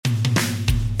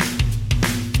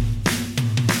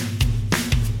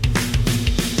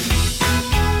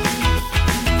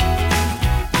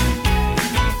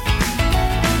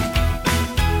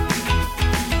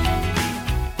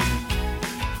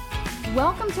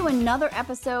to another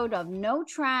episode of No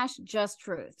Trash, Just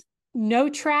Truth. No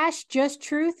Trash, Just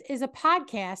Truth is a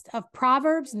podcast of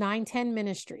Proverbs 910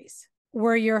 Ministries.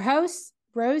 We're your hosts,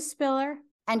 Rose Spiller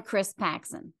and Chris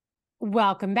Paxson.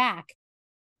 Welcome back.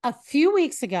 A few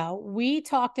weeks ago, we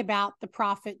talked about the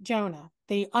prophet Jonah,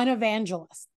 the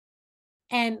unevangelist.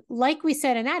 And like we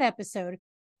said in that episode,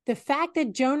 the fact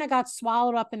that Jonah got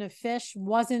swallowed up in a fish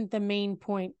wasn't the main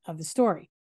point of the story.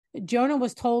 Jonah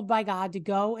was told by God to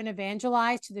go and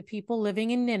evangelize to the people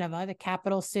living in Nineveh, the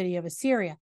capital city of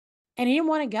Assyria. And he didn't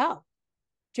want to go.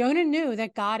 Jonah knew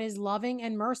that God is loving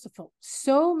and merciful.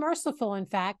 So merciful, in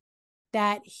fact,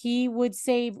 that he would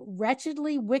save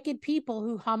wretchedly wicked people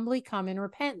who humbly come in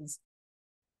repentance.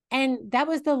 And that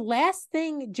was the last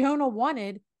thing Jonah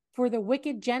wanted for the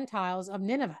wicked Gentiles of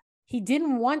Nineveh. He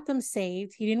didn't want them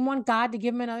saved. He didn't want God to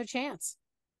give them another chance.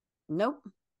 Nope.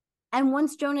 And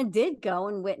once Jonah did go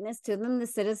and witness to them, the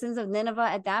citizens of Nineveh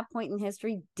at that point in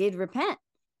history did repent.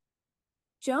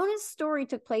 Jonah's story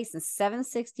took place in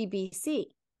 760 BC.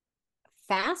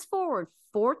 Fast forward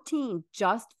 14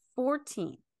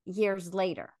 years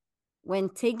later, when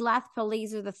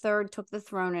Tiglath-Pileser III took the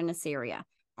throne in Assyria.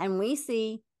 And we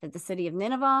see that the city of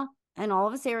Nineveh and all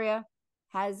of Assyria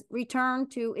has returned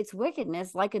to its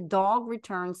wickedness like a dog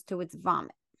returns to its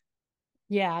vomit.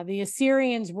 Yeah, the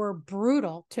Assyrians were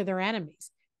brutal to their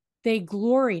enemies. They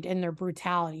gloried in their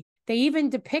brutality. They even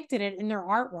depicted it in their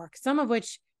artwork, some of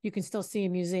which you can still see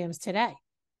in museums today.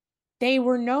 They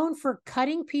were known for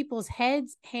cutting people's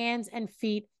heads, hands, and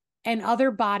feet and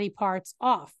other body parts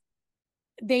off.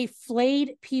 They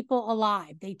flayed people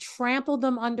alive. They trampled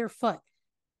them underfoot.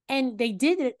 And they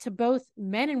did it to both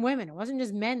men and women. It wasn't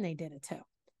just men they did it to.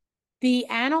 The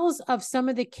annals of some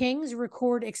of the kings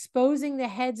record exposing the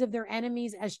heads of their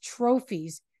enemies as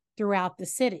trophies throughout the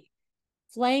city,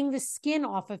 flaying the skin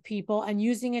off of people and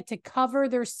using it to cover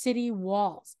their city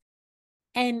walls.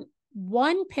 And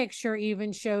one picture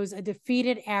even shows a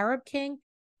defeated Arab king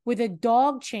with a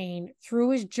dog chain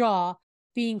through his jaw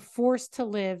being forced to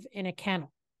live in a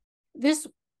kennel. This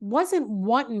wasn't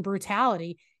wanton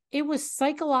brutality. It was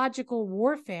psychological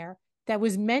warfare that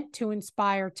was meant to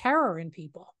inspire terror in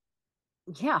people.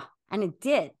 Yeah, and it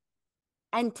did.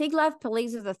 And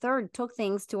Tiglath-Pileser III took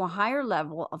things to a higher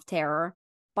level of terror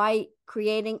by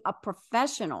creating a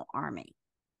professional army.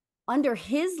 Under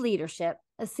his leadership,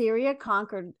 Assyria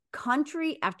conquered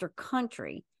country after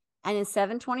country. And in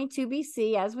 722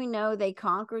 BC, as we know, they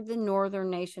conquered the northern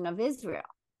nation of Israel.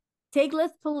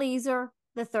 Tiglath-Pileser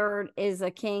III is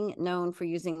a king known for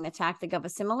using the tactic of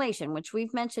assimilation, which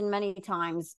we've mentioned many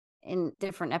times in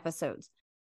different episodes.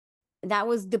 That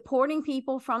was deporting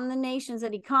people from the nations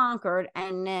that he conquered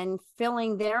and then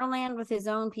filling their land with his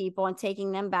own people and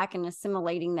taking them back and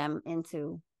assimilating them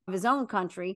into his own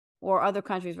country or other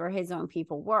countries where his own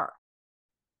people were.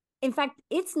 In fact,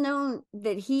 it's known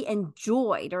that he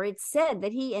enjoyed, or it's said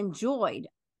that he enjoyed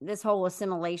this whole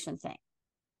assimilation thing.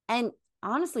 And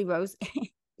honestly, Rose,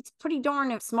 it's pretty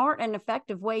darn smart and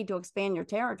effective way to expand your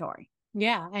territory.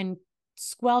 Yeah, and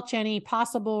squelch any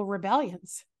possible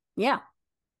rebellions. Yeah.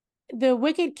 The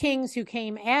wicked kings who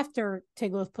came after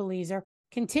Tiglath-Pileser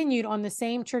continued on the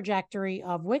same trajectory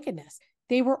of wickedness.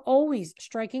 They were always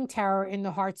striking terror in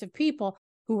the hearts of people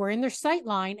who were in their sight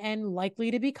line and likely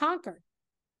to be conquered.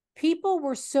 People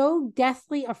were so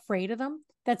deathly afraid of them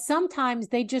that sometimes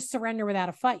they just surrender without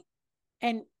a fight.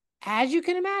 And as you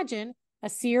can imagine,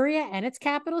 Assyria and its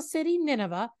capital city,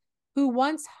 Nineveh, who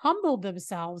once humbled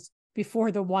themselves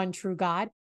before the one true God,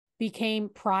 became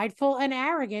prideful and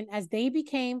arrogant as they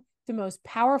became the most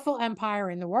powerful empire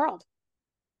in the world.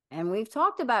 And we've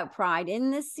talked about pride in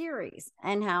this series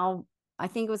and how I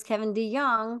think it was Kevin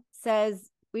DeYoung says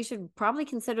we should probably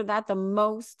consider that the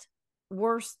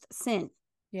worst sin.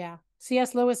 Yeah.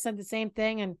 C.S. Lewis said the same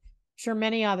thing, and I'm sure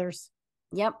many others.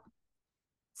 Yep.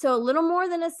 So a little more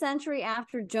than a century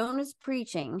after Jonah's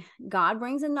preaching, God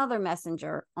brings another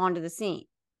messenger onto the scene,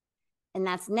 and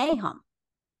that's Nahum.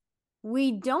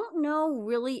 We don't know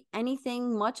really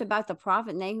anything much about the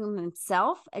prophet Nahum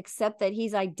himself, except that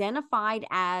he's identified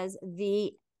as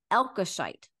the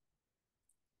Elkoshite.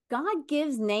 God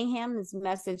gives Nahum his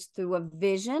message through a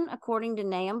vision, according to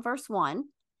Nahum verse 1.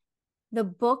 The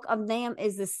book of Nahum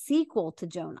is the sequel to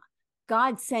Jonah.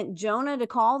 God sent Jonah to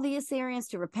call the Assyrians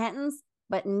to repentance,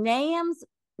 but Nahum's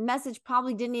message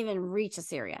probably didn't even reach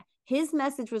Assyria. His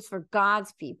message was for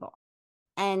God's people,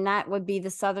 and that would be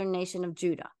the southern nation of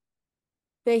Judah.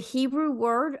 The Hebrew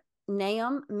word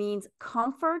Nahum means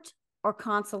comfort or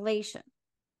consolation.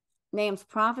 Nahum's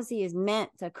prophecy is meant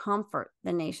to comfort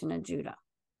the nation of Judah.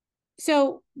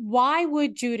 So why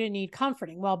would Judah need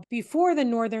comforting? Well, before the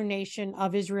northern nation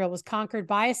of Israel was conquered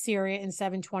by Assyria in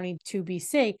 722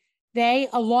 BC, they,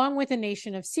 along with the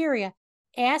nation of Syria,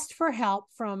 asked for help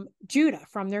from Judah,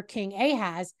 from their king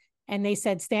Ahaz, and they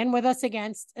said, stand with us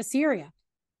against Assyria.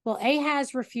 Well,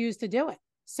 Ahaz refused to do it.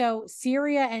 So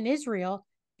Syria and Israel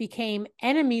became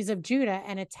enemies of Judah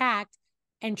and attacked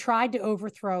and tried to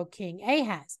overthrow King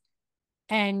Ahaz.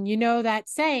 And you know that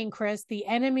saying, Chris, the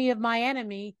enemy of my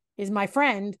enemy is my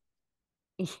friend.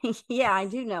 Yeah, I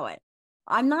do know it.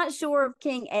 I'm not sure if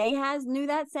King Ahaz knew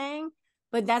that saying,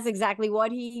 but that's exactly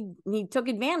what he took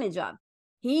advantage of.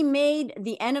 He made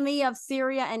the enemy of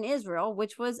Syria and Israel,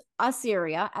 which was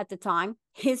Assyria at the time,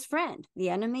 his friend.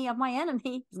 The enemy of my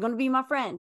enemy is going to be my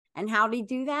friend. And how did he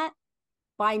do that?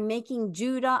 By making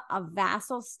Judah a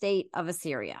vassal state of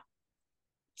Assyria.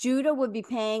 Judah would be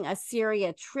paying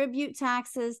Assyria tribute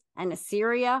taxes, and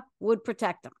Assyria would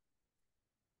protect them.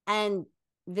 And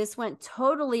this went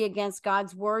totally against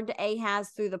God's word to Ahaz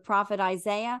through the prophet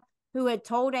Isaiah, who had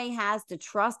told Ahaz to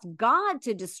trust God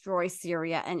to destroy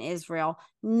Syria and Israel,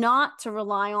 not to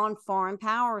rely on foreign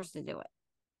powers to do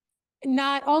it.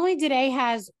 Not only did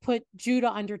Ahaz put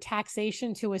Judah under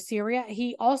taxation to Assyria,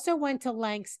 he also went to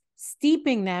lengths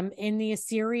steeping them in the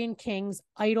Assyrian king's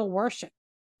idol worship.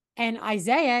 And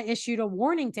Isaiah issued a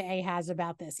warning to Ahaz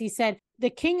about this. He said, the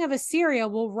king of Assyria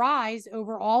will rise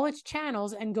over all its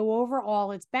channels and go over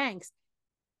all its banks,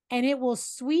 and it will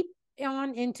sweep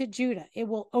on into Judah. It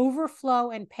will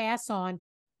overflow and pass on,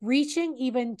 reaching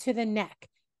even to the neck,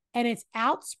 and its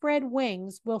outspread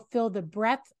wings will fill the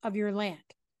breadth of your land.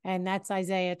 And that's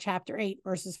Isaiah chapter 8,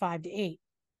 verses 5 to 8.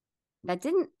 That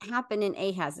didn't happen in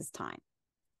Ahaz's time.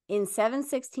 In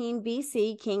 716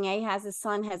 BC, King Ahaz's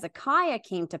son Hezekiah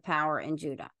came to power in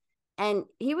Judah. And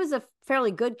he was a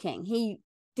fairly good king. He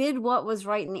did what was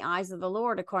right in the eyes of the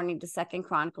Lord, according to 2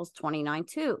 Chronicles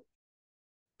 29:2.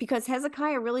 Because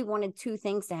Hezekiah really wanted two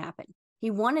things to happen.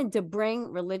 He wanted to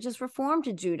bring religious reform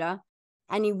to Judah,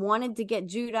 and he wanted to get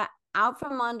Judah out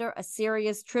from under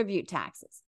Assyria's tribute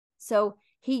taxes. So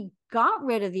he got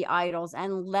rid of the idols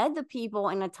and led the people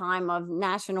in a time of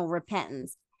national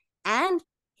repentance. And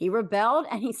he rebelled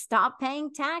and he stopped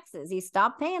paying taxes. He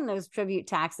stopped paying those tribute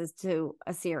taxes to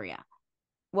Assyria.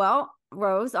 Well,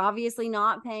 Rose, obviously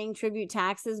not paying tribute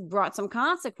taxes brought some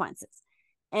consequences.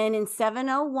 And in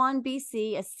 701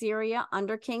 BC, Assyria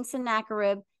under King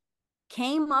Sennacherib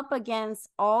came up against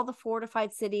all the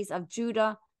fortified cities of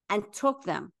Judah and took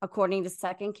them, according to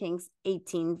 2 Kings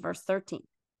 18, verse 13.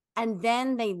 And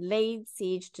then they laid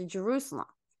siege to Jerusalem.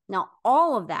 Now,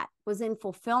 all of that was in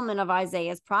fulfillment of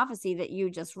Isaiah's prophecy that you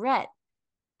just read.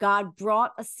 God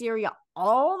brought Assyria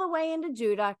all the way into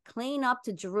Judah, clean up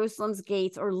to Jerusalem's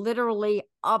gates, or literally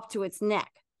up to its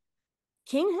neck.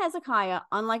 King Hezekiah,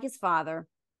 unlike his father,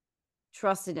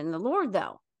 trusted in the Lord,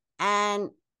 though, and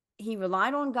he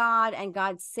relied on God, and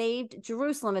God saved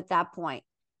Jerusalem at that point.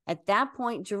 At that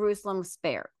point, Jerusalem was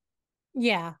spared.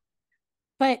 Yeah.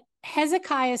 But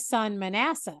Hezekiah's son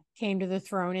Manasseh came to the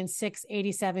throne in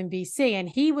 687 BC, and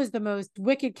he was the most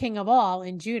wicked king of all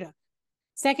in Judah.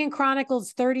 2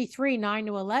 Chronicles 33, 9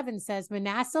 to 11 says,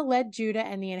 Manasseh led Judah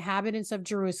and the inhabitants of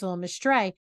Jerusalem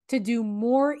astray to do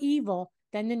more evil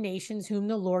than the nations whom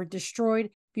the Lord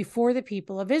destroyed before the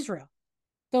people of Israel.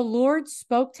 The Lord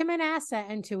spoke to Manasseh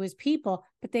and to his people,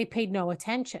 but they paid no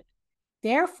attention.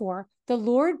 Therefore, the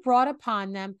Lord brought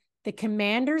upon them the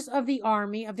commanders of the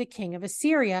army of the king of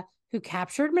Assyria, who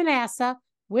captured Manasseh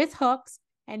with hooks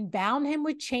and bound him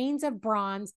with chains of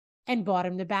bronze and brought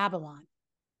him to Babylon.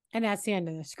 And that's the end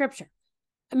of the scripture.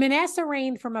 Manasseh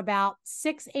reigned from about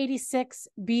 686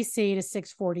 BC to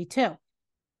 642,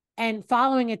 and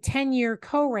following a 10-year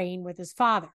co-reign with his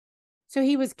father. So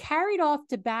he was carried off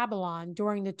to Babylon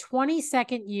during the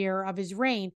 22nd year of his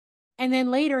reign, and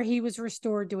then later he was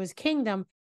restored to his kingdom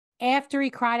after he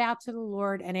cried out to the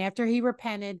Lord and after he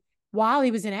repented while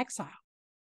he was in exile.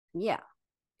 Yeah.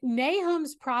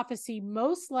 Nahum's prophecy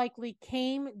most likely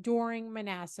came during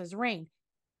Manasseh's reign,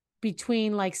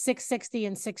 between like 660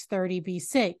 and 630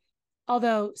 BC,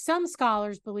 although some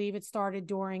scholars believe it started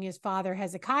during his father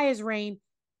Hezekiah's reign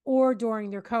or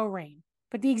during their co-reign.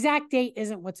 But the exact date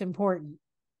isn't what's important.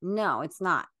 No, it's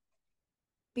not.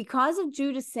 Because of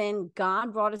Judah's sin,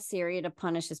 God brought Assyria to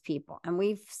punish his people. And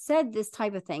we've said this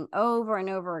type of thing over and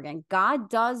over again. God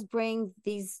does bring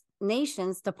these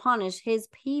nations to punish his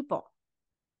people.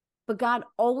 But God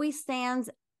always stands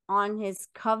on his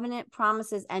covenant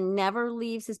promises and never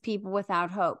leaves his people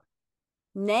without hope.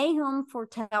 Nahum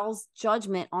foretells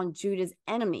judgment on Judah's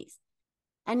enemies,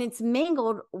 and it's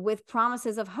mingled with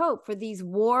promises of hope for these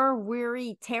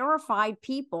war-weary, terrified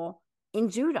people in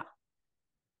Judah.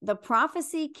 The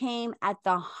prophecy came at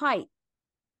the height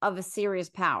of Assyria's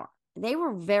power. They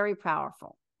were very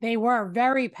powerful. They were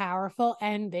very powerful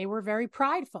and they were very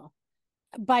prideful.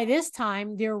 By this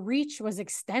time, their reach was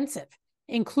extensive,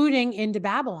 including into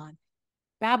Babylon.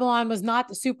 Babylon was not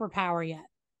the superpower yet.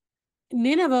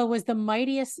 Nineveh was the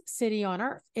mightiest city on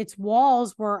earth. Its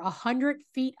walls were 100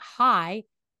 feet high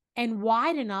and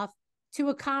wide enough to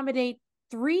accommodate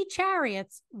 3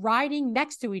 chariots riding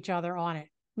next to each other on it.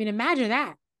 I mean, imagine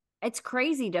that. It's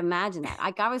crazy to imagine that.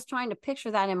 Like, I was trying to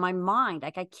picture that in my mind.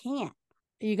 Like, I can't.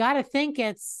 You got to think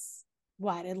it's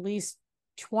at least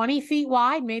 20 feet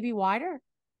wide, maybe wider.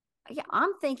 Yeah,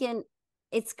 I'm thinking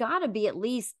it's got to be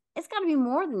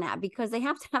more than that because they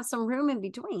have to have some room in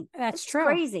between. That's true.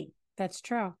 Crazy. That's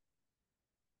true.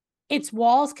 Its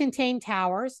walls contained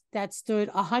towers that stood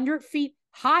 100 feet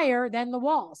higher than the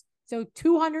walls. So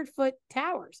 200-foot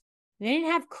towers. They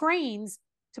didn't have cranes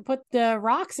to put the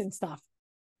rocks and stuff.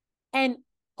 And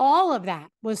all of that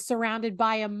was surrounded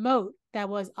by a moat that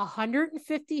was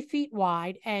 150 feet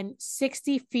wide and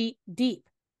 60 feet deep.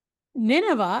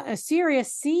 Nineveh, Assyria,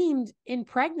 seemed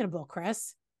impregnable,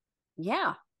 Chris.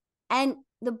 Yeah. And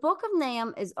the book of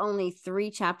Nahum is only 3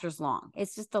 chapters long.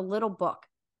 It's just a little book.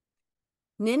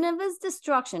 Nineveh's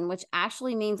destruction, which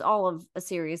actually means all of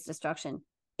Assyria's destruction,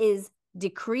 is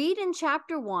decreed in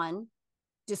chapter 1,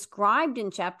 described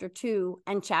in chapter 2,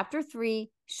 and chapter 3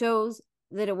 shows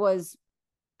that it was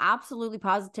absolutely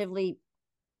positively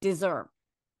deserved.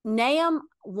 Nahum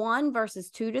 1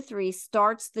 verses 2-3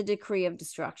 starts the decree of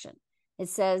destruction. It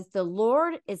says, the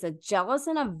Lord is a jealous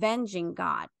and avenging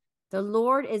God. The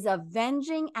Lord is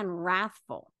avenging and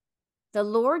wrathful. The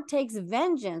Lord takes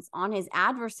vengeance on his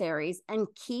adversaries and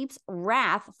keeps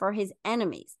wrath for his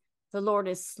enemies. The Lord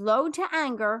is slow to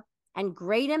anger and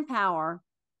great in power,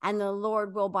 and the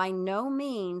Lord will by no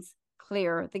means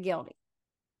clear the guilty.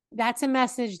 That's a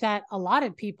message that a lot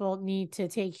of people need to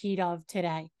take heed of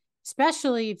today,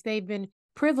 especially if they've been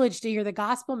privileged to hear the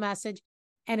gospel message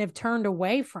and have turned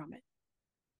away from it.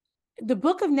 The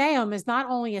book of Nahum is not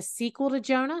only a sequel to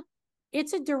Jonah,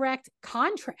 it's a direct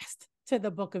contrast to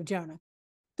the book of Jonah.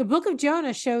 The book of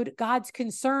Jonah showed God's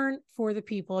concern for the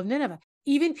people of Nineveh,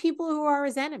 even people who are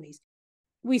his enemies.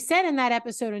 We said in that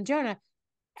episode on Jonah,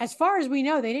 as far as we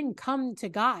know, they didn't come to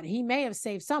God. He may have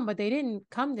saved some, but they didn't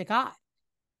come to God.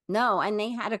 No, and they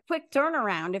had a quick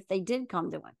turnaround if they did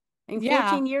come to him. And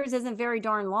 14 years isn't very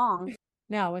darn long.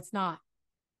 No, it's not.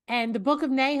 And the book of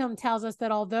Nahum tells us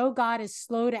that although God is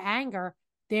slow to anger,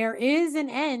 there is an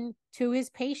end to his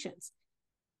patience.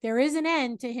 There is an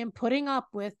end to him putting up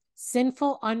with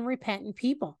sinful, unrepentant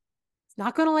people. It's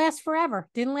not going to last forever.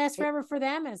 Didn't last forever for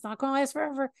them, and it's not going to last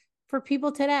forever for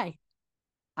people today.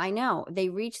 I know. They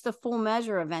reach the full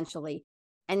measure eventually.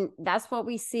 And that's what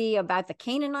we see about the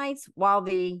Canaanites while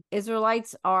the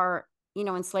Israelites are,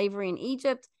 in slavery in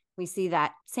Egypt. We see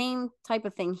that same type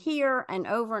of thing here and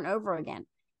over again.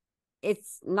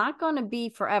 It's not going to be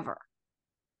forever.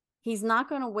 He's not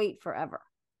going to wait forever.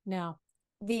 No.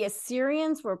 The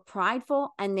Assyrians were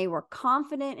prideful and they were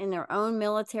confident in their own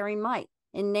military might.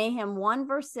 In Nahum 1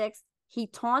 verse 6, he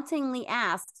tauntingly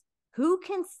asks, who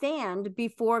can stand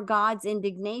before God's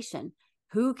indignation?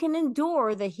 Who can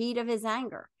endure the heat of his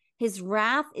anger? His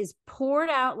wrath is poured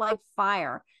out like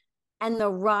fire, and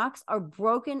the rocks are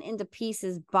broken into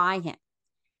pieces by him.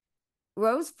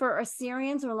 Rose, for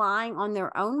Assyrians relying on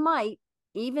their own might,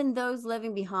 even those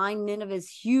living behind Nineveh's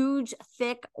huge,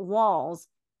 thick walls,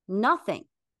 nothing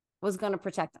was going to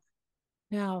protect them.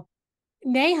 Now,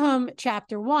 Nahum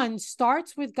chapter 1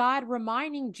 starts with God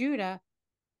reminding Judah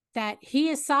that he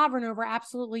is sovereign over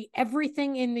absolutely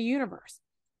everything in the universe.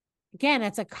 Again,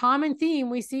 that's a common theme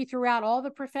we see throughout all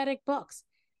the prophetic books.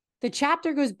 The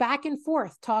chapter goes back and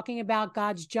forth talking about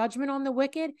God's judgment on the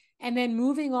wicked and then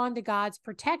moving on to God's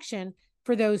protection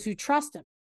for those who trust him.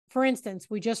 For instance,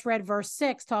 we just read verse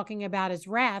 6 talking about his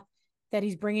wrath that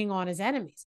he's bringing on his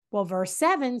enemies. Well, verse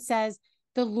 7 says,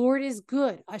 the Lord is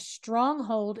good, a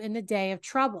stronghold in the day of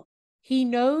trouble. He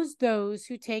knows those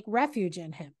who take refuge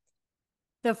in him.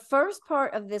 The first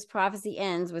part of this prophecy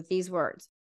ends with these words.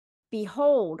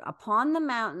 Behold, upon the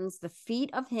mountains, the feet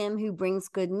of him who brings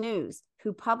good news,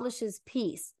 who publishes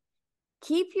peace.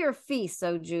 Keep your feasts,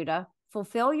 O Judah,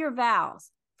 fulfill your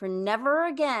vows, for never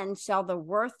again shall the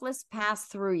worthless pass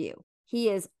through you. He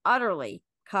is utterly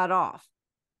cut off.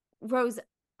 Rose,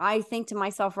 I think to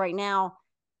myself right now,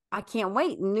 I can't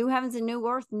wait. New heavens and new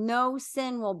earth, no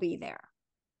sin will be there.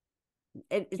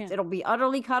 It'll be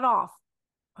utterly cut off.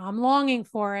 I'm longing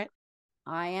for it.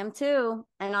 I am too.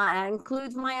 And that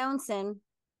includes my own sin.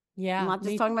 Yeah. I'm not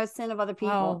just talking about sin of other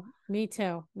people. Oh, me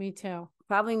too. Me too.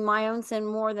 Probably my own sin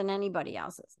more than anybody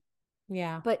else's.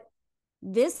 Yeah. But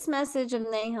this message of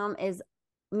Nahum is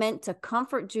meant to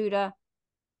comfort Judah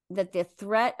that the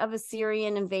threat of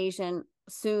Assyrian invasion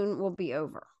soon will be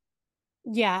over.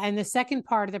 Yeah. And the second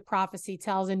part of the prophecy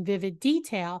tells in vivid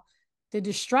detail the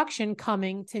destruction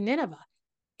coming to Nineveh.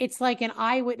 It's like an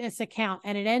eyewitness account,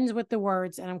 and it ends with the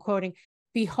words, and I'm quoting,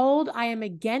 "Behold, I am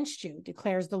against you,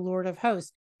 declares the Lord of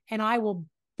hosts, and I will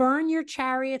burn your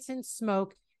chariots in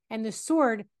smoke, and the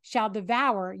sword shall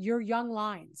devour your young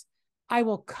lions. I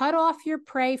will cut off your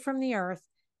prey from the earth,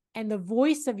 and the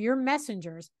voice of your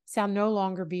messengers shall no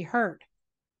longer be heard."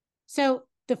 So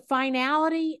the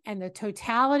finality and the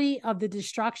totality of the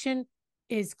destruction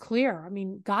is clear. I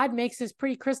mean, God makes this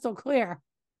pretty crystal clear.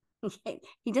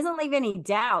 He doesn't leave any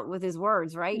doubt with his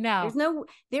words, right? No,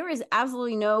 There is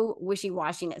absolutely no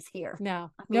wishy-washiness here. no,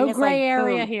 I mean, no it's gray like,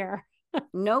 area boom. here.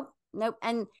 Nope, nope.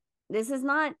 And this is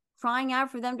not crying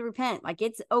out for them to repent. Like,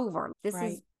 it's over. This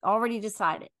Right. is already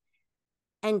decided.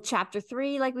 And chapter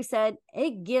 3, like we said,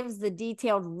 it gives the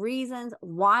detailed reasons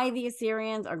why the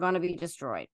Assyrians are going to be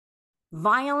destroyed.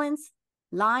 Violence,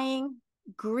 lying,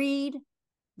 greed,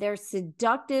 their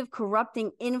seductive,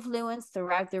 corrupting influence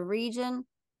throughout the region,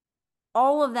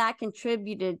 all of that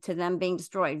contributed to them being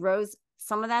destroyed. Rose,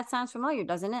 some of that sounds familiar,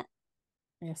 doesn't it?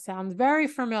 It sounds very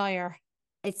familiar.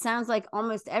 It sounds like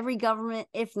almost every government,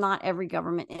 if not every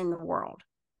government in the world.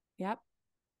 Yep.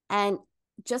 And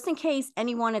just in case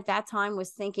anyone at that time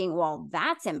was thinking, well,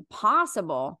 that's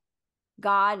impossible,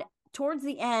 God, towards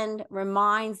the end,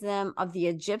 reminds them of the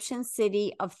Egyptian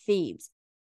city of Thebes.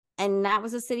 And that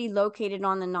was a city located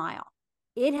on the Nile.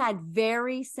 It had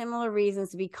very similar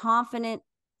reasons to be confident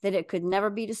that it could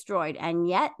never be destroyed. And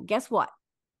yet, guess what?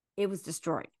 It was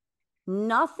destroyed.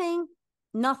 Nothing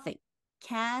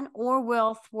can or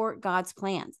will thwart God's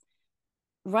plans.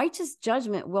 Righteous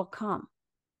judgment will come.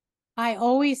 I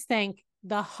always think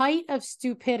the height of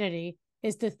stupidity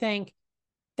is to think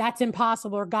that's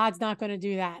impossible or God's not going to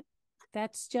do that.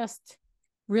 That's just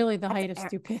really the height of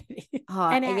stupidity.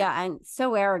 And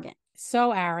so arrogant.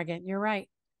 So arrogant. You're right.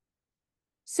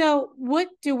 So what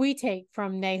do we take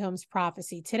from Nahum's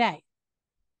prophecy today?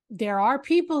 There are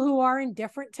people who are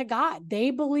indifferent to God.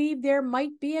 They believe there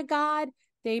might be a God.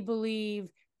 They believe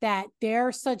that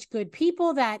they're such good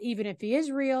people that even if he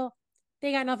is real,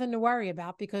 they got nothing to worry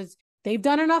about because they've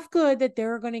done enough good that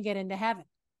they're going to get into heaven.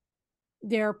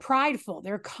 They're prideful.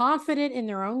 They're confident in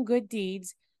their own good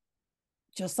deeds,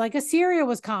 just like Assyria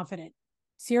was confident.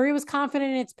 Syria was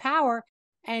confident in its power.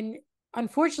 And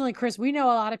unfortunately, Chris, we know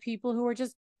a lot of people who are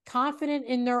just confident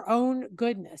in their own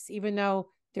goodness, even though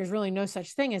there's really no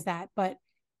such thing as that, but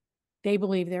they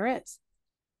believe there is.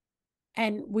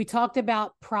 And we talked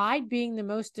about pride being the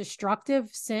most destructive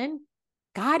sin.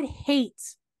 God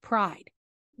hates pride.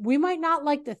 We might not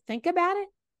like to think about it,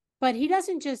 but he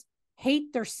doesn't just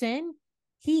hate their sin.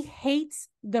 He hates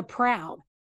the proud.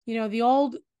 You know, the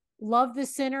old love the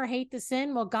sinner, hate the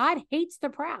sin. Well, God hates the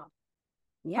proud.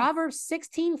 Yeah. Proverbs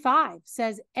 16:5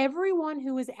 says, everyone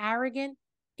who is arrogant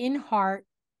in heart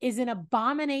is an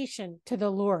abomination to the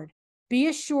Lord. Be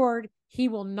assured he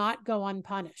will not go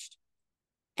unpunished.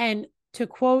 And to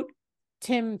quote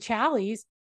Tim Challies,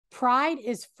 pride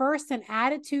is first an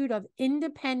attitude of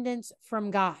independence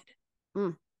from God.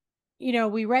 You know,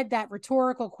 we read that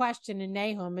rhetorical question in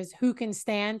Nahum is who can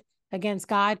stand against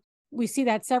God? We see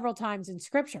that several times in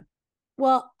scripture.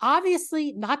 Well,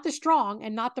 obviously not the strong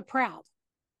and not the proud.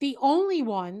 The only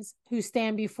ones who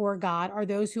stand before God are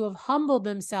those who have humbled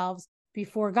themselves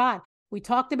before God. We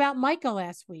talked about Micah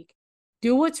last week.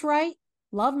 Do what's right,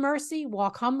 love mercy,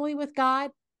 walk humbly with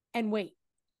God, and wait.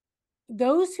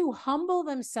 Those who humble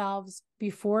themselves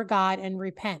before God and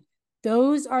repent,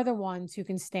 those are the ones who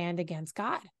can stand against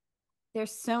God.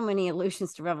 There's so many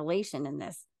allusions to Revelation in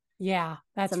this. Yeah,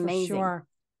 that's amazing. For sure.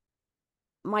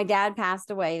 My dad passed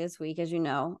away this week, as you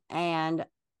know, and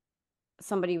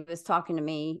somebody was talking to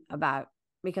me about,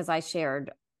 because I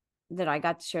shared that I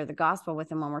got to share the gospel with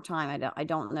him one more time. I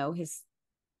don't know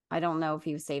if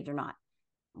he was saved or not.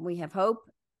 We have hope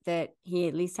that he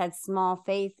at least had small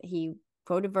faith. He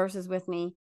quoted verses with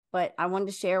me, but I wanted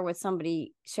to share what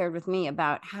somebody shared with me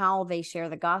about how they share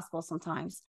the gospel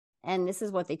sometimes. And this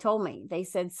is what they told me. They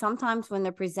said sometimes when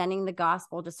they're presenting the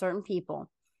gospel to certain people,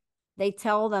 they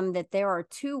tell them that there are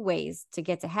two ways to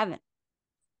get to heaven.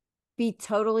 Be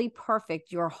totally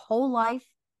perfect your whole life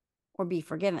or be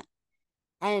forgiven.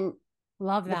 And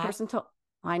love that.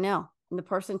 I know. And the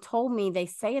person told me they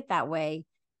say it that way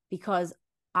because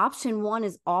option one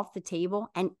is off the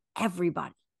table and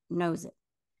everybody knows it.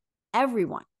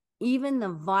 Everyone, even the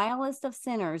vilest of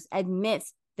sinners,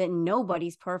 admits that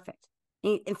nobody's perfect.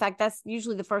 In fact, that's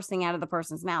usually the first thing out of the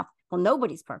person's mouth. Well,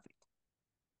 nobody's perfect.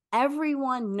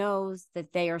 Everyone knows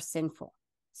that they are sinful.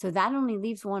 So that only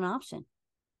leaves one option.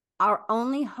 Our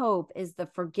only hope is the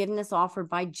forgiveness offered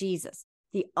by Jesus,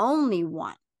 the only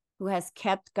one who has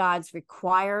kept God's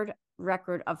required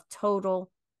record of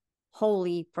total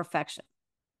holy perfection.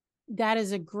 That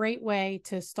is a great way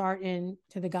to start into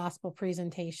the gospel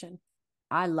presentation.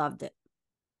 I loved it.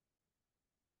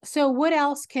 So what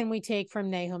else can we take from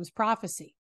Nahum's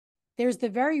prophecy? There's the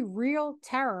very real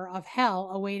terror of hell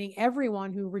awaiting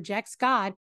everyone who rejects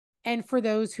God and for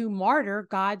those who martyr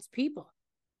God's people.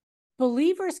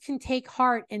 Believers can take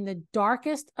heart in the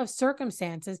darkest of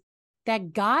circumstances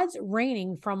that God's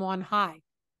reigning from on high.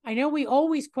 I know we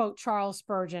always quote Charles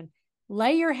Spurgeon,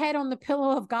 lay your head on the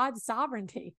pillow of God's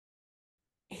sovereignty.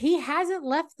 He hasn't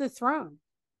left the throne.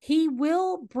 He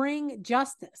will bring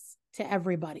justice to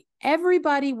everybody.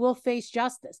 Everybody will face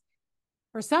justice.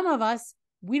 For some of us,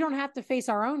 we don't have to face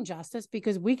our own justice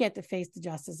because we get to face the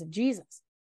justice of Jesus.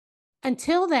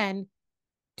 Until then,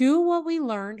 do what we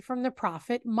learned from the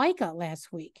prophet Micah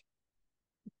last week.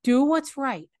 Do what's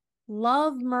right.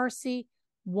 Love mercy,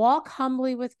 walk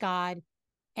humbly with God,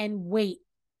 and wait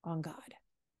on God.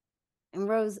 And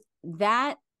Rose,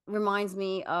 that reminds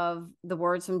me of the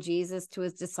words from Jesus to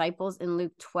his disciples in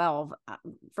Luke 12,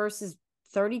 verses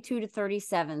 32 to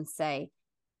 37 say,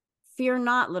 "Fear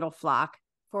not, little flock,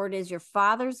 for it is your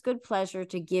Father's good pleasure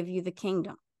to give you the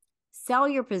kingdom. Sell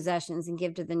your possessions and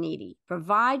give to the needy.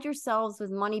 Provide yourselves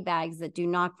with money bags that do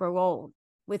not grow old,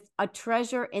 with a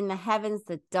treasure in the heavens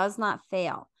that does not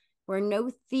fail, where no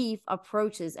thief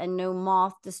approaches and no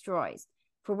moth destroys.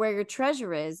 For where your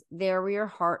treasure is, there will your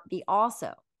heart be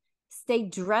also. Stay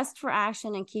dressed for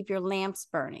action and keep your lamps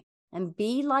burning, and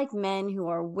be like men who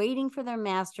are waiting for their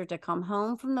master to come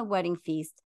home from the wedding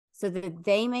feast, so that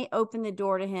they may open the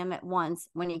door to him at once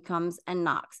when he comes and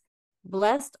knocks.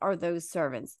 Blessed are those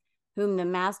servants whom the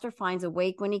master finds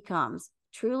awake when he comes.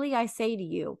 Truly I say to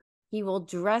you, he will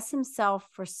dress himself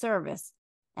for service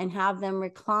and have them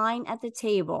recline at the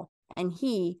table, and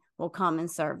he will come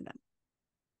and serve them."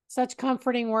 Such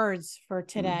comforting words for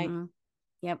today. Mm-hmm.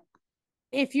 Yep.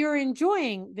 If you're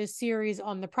enjoying this series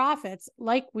on the prophets,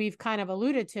 like we've kind of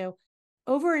alluded to,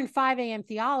 over in 5 a.m.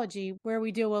 Theology, where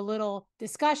we do a little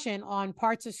discussion on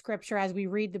parts of scripture as we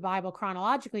read the Bible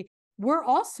chronologically, we're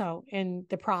also in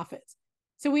the prophets.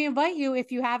 So we invite you,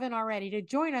 if you haven't already, to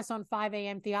join us on 5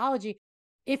 a.m. Theology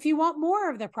if you want more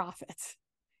of the prophets.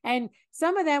 And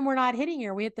some of them we're not hitting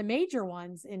here. We hit the major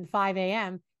ones in 5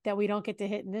 a.m. that we don't get to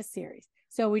hit in this series.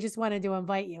 So we just wanted to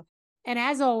invite you. And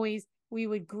as always, we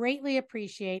would greatly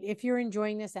appreciate, if you're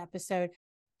enjoying this episode,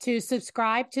 to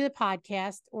subscribe to the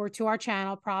podcast or to our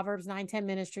channel, Proverbs 910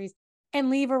 Ministries, and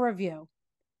leave a review.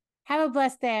 Have a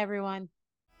blessed day, everyone.